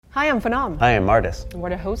Hi, I'm Phanam. Hi, I'm Martis. We're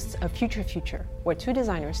the hosts of Future Future, where two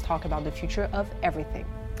designers talk about the future of everything.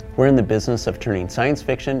 We're in the business of turning science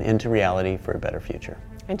fiction into reality for a better future.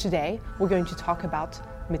 And today, we're going to talk about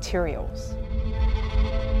materials.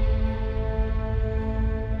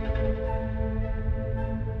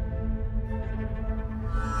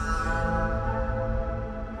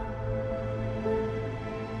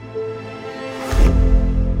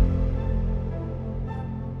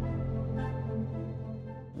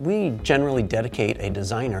 We generally dedicate a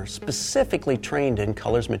designer specifically trained in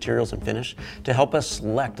colors, materials, and finish to help us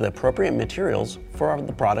select the appropriate materials for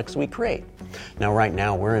the products we create. Now, right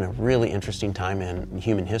now, we're in a really interesting time in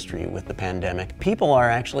human history with the pandemic. People are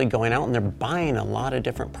actually going out and they're buying a lot of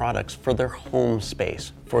different products for their home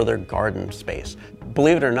space, for their garden space.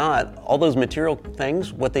 Believe it or not, all those material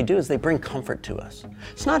things, what they do is they bring comfort to us.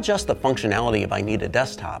 It's not just the functionality of I need a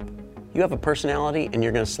desktop. You have a personality and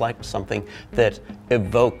you're going to select something that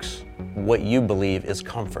evokes what you believe is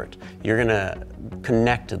comfort. You're going to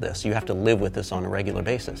connect to this. You have to live with this on a regular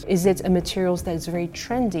basis. Is it a materials that is very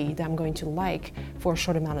trendy that I'm going to like for a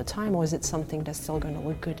short amount of time, or is it something that's still going to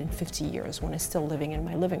look good in 50 years when it's still living in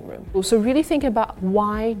my living room? So really think about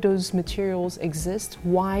why those materials exist,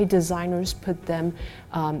 why designers put them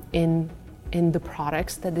in the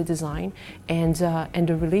products that they design, and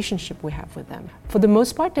the relationship we have with them. For the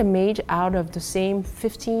most part, they're made out of the same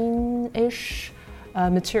 15-ish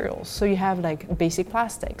materials. So you have like basic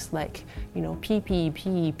plastics like PP,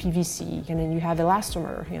 PE, PVC, and then you have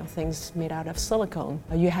elastomer, things made out of silicone.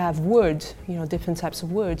 You have wood, different types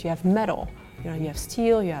of wood. You have metal. You have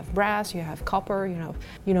steel, you have brass, you have copper.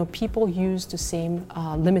 People use the same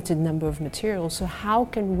limited number of materials. So how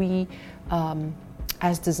can we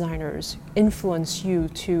as designers, influence you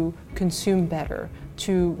to consume better,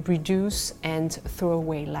 to reduce and throw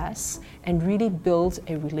away less, and really build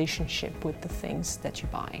a relationship with the things that you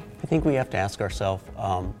buy? I think we have to ask ourselves,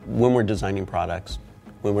 when we're designing products,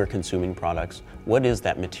 when we're consuming products, what is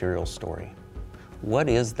that material story? What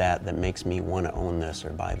is that makes me want to own this or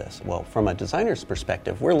buy this? Well, from a designer's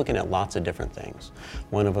perspective, we're looking at lots of different things.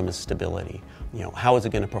 One of them is stability. How is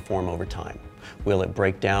it going to perform over time? Will it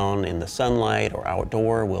break down in the sunlight or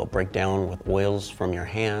outdoor? Will it break down with oils from your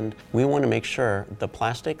hand? We want to make sure the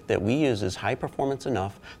plastic that we use is high performance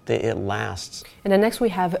enough that it lasts. And then next we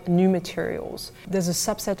have new materials. There's a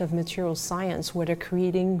subset of material science where they're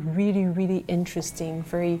creating really, really interesting,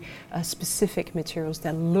 very specific materials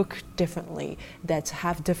that look differently, that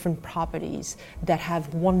have different properties, that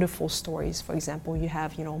have wonderful stories. For example, you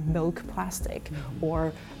have, milk plastic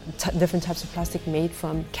or different types of plastic made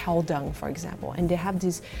from cow dung, for example. And they have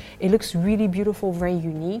this, it looks really beautiful, very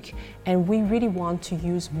unique. And we really want to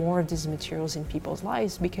use more of these materials in people's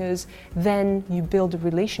lives, because then you build a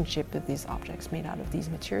relationship with these objects made out of these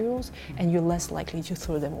materials, and you're less likely to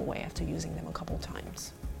throw them away after using them a couple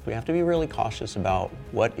times. We have to be really cautious about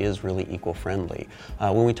what is really eco-friendly.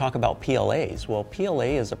 When we talk about PLAs, well,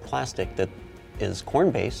 PLA is a plastic that is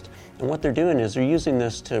corn-based, and what they're doing is they're using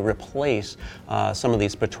this to replace some of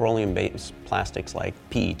these petroleum-based plastics like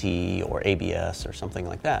PET or ABS or something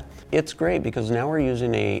like that. It's great because now we're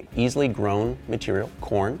using a easily grown material,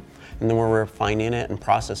 corn, and then we're refining it and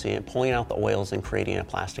processing it, pulling out the oils and creating a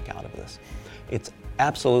plastic out of this. It's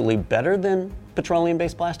absolutely better than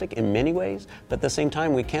petroleum-based plastic in many ways, but at the same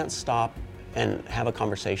time, we can't stop and have a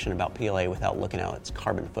conversation about PLA without looking at its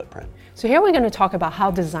carbon footprint. So here we're going to talk about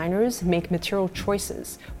how designers make material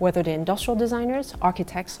choices, whether they're industrial designers,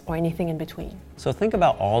 architects, or anything in between. So think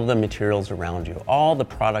about all the materials around you, all the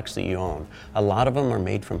products that you own. A lot of them are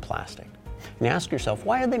made from plastic. And ask yourself,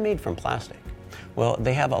 why are they made from plastic? Well,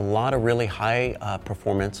 they have a lot of really high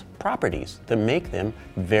performance properties that make them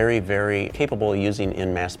very, very capable of using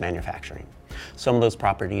in mass manufacturing. Some of those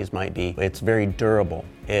properties might be it's very durable,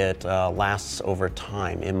 it lasts over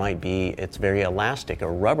time, it might be it's very elastic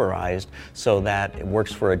or rubberized so that it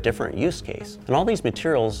works for a different use case. And all these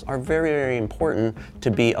materials are very, very important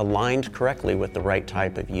to be aligned correctly with the right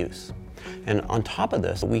type of use. And on top of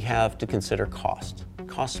this, we have to consider cost.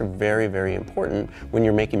 Costs are very, very important when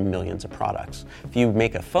you're making millions of products. If you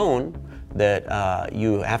make a phone that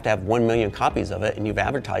you have to have 1 million copies of it and you've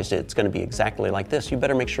advertised it's going to be exactly like this, you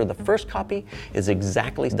better make sure the first copy is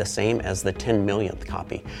exactly the same as the 10 millionth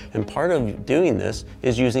copy. And part of doing this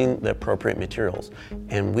is using the appropriate materials.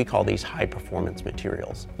 And we call these high performance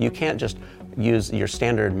materials. You can't just use your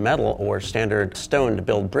standard metal or standard stone to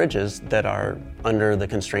build bridges that are under the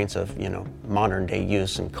constraints of, modern day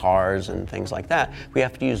use in cars and things like that. We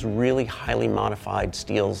have to use really highly modified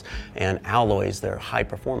steels and alloys that are high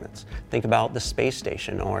performance. Think think about the space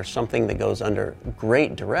station or something that goes under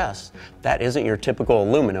great duress, that isn't your typical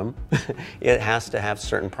aluminum. It has to have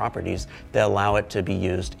certain properties that allow it to be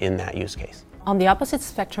used in that use case. On the opposite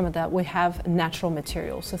spectrum of that, we have natural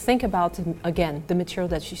materials. So think about, again, the material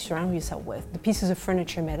that you surround yourself with, the pieces of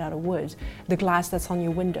furniture made out of wood, the glass that's on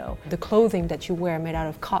your window, the clothing that you wear made out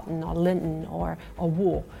of cotton or linen or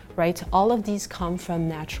wool, right? All of these come from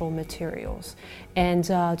natural materials. And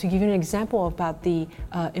to give you an example about the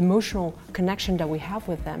emotional connection that we have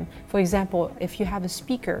with them, for example, if you have a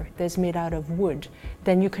speaker that's made out of wood,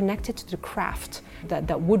 then you connect it to the craft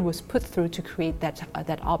that wood was put through to create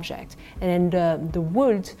that object. And then the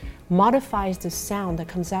wood modifies the sound that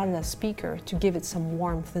comes out of that speaker to give it some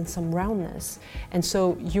warmth and some roundness. And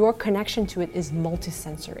so your connection to it is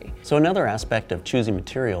multisensory. So another aspect of choosing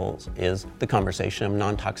materials is the conversation of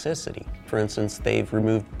non-toxicity. For instance, they've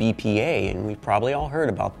removed BPA, and we've probably all heard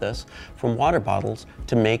about this, from water bottles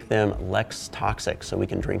to make them less toxic so we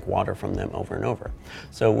can drink water from them over and over.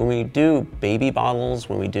 So when we do baby bottles,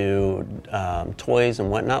 when we do toys and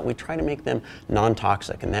whatnot, we try to make them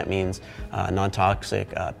non-toxic, and that means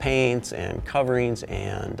non-toxic paints and coverings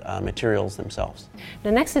and materials themselves.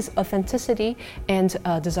 The next is authenticity and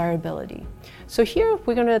desirability. So here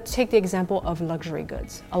we're going to take the example of luxury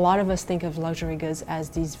goods. A lot of us think of luxury goods as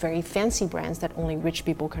these very fancy brands that only rich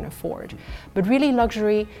people can afford. But really,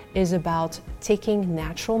 luxury is about taking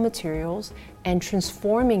natural materials and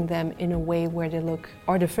transforming them in a way where they look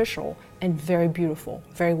artificial and very beautiful,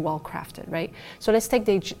 very well crafted, right? So let's take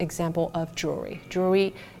the example of jewelry.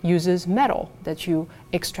 Jewelry uses metal that you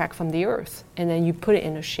extract from the earth, and then you put it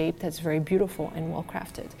in a shape that's very beautiful and well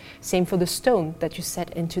crafted. Same for the stone that you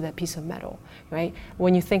set into that piece of metal, right?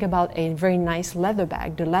 When you think about a very nice leather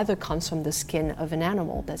bag, the leather comes from the skin of an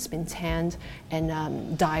animal that's been tanned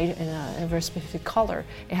and dyed in a very specific color.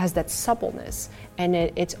 It has that suppleness, and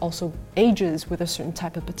it also ages with a certain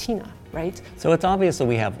type of patina, right? So it's obvious that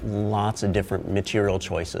we have lots of different material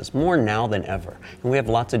choices, more now than ever. And we have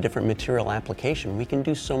lots of different material application. We can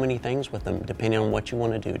do so many things with them depending on what you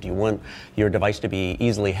want to do. Do you want your device to be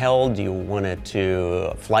easily held? Do you want it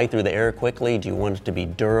to fly through the air quickly? Do you want it to be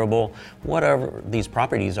durable? Whatever these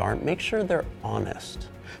properties are, make sure they're honest.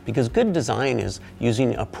 Because good design is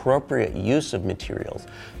using appropriate use of materials.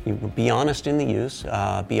 You be honest in the use,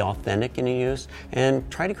 be authentic in the use, and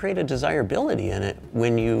try to create a desirability in it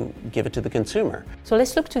when you give it to the consumer. So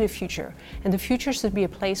let's look to the future. And the future should be a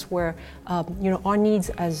place where our needs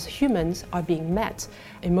as humans are being met,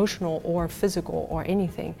 emotional or physical or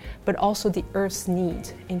anything, but also the Earth's need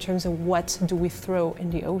in terms of what do we throw in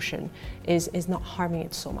the ocean is not harming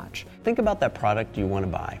it so much. Think about that product you want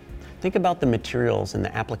to buy. Think about the materials and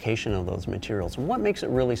the application of those materials and what makes it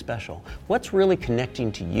really special. What's really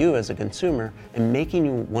connecting to you as a consumer and making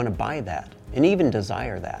you want to buy that and even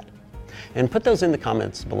desire that? And put those in the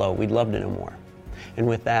comments below. We'd love to know more. And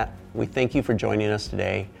with that, we thank you for joining us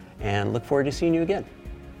today and look forward to seeing you again.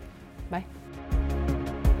 Bye.